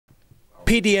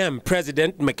PDM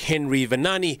President McHenry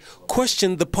Venaani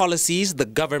questioned the policies the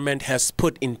government has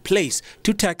put in place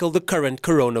to tackle the current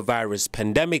coronavirus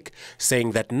pandemic,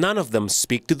 saying that none of them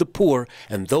speak to the poor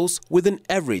and those with an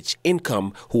average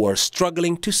income who are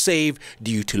struggling to save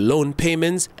due to loan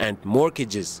payments and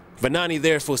mortgages. Venaani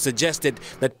therefore suggested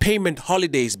that payment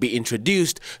holidays be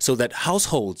introduced so that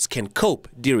households can cope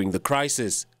during the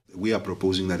crisis. We are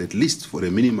proposing that at least for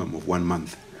a minimum of 1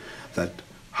 month, that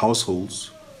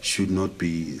households should not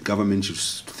be, government should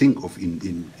think of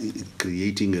in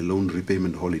creating a loan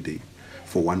repayment holiday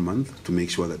for 1 month to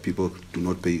make sure that people do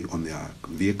not pay on their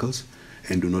vehicles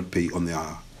and do not pay on their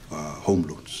home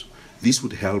loans. This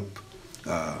would help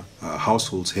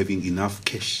households having enough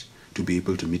cash to be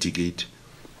able to mitigate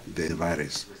the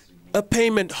virus. A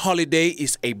payment holiday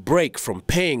is a break from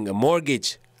paying a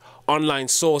mortgage. Online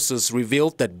sources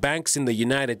revealed that banks in the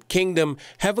United Kingdom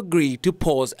have agreed to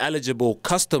pause eligible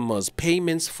customers'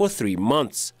 payments for 3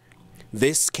 months.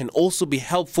 This can also be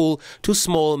helpful to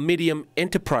small medium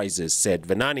enterprises, said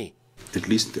Venaani. At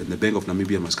least the Bank of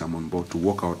Namibia must come on board to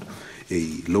work out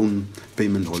a loan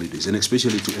payment holidays, and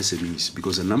especially to SMEs,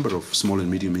 because a number of small and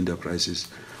medium enterprises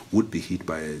would be hit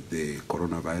by the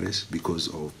coronavirus because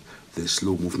of the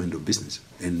slow movement of business.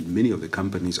 And many of the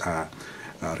companies are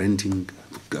renting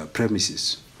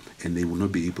premises and they will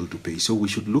not be able to pay. So we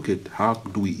should look at how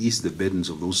do we ease the burdens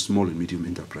of those small and medium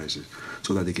enterprises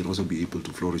so that they can also be able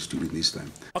to flourish during this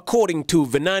time. According to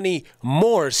Venaani,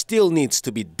 more still needs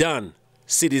to be done.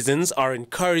 Citizens are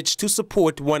encouraged to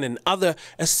support one another,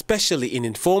 especially in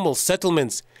informal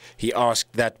settlements. He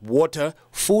asked that water,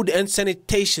 food and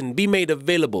sanitation be made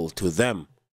available to them.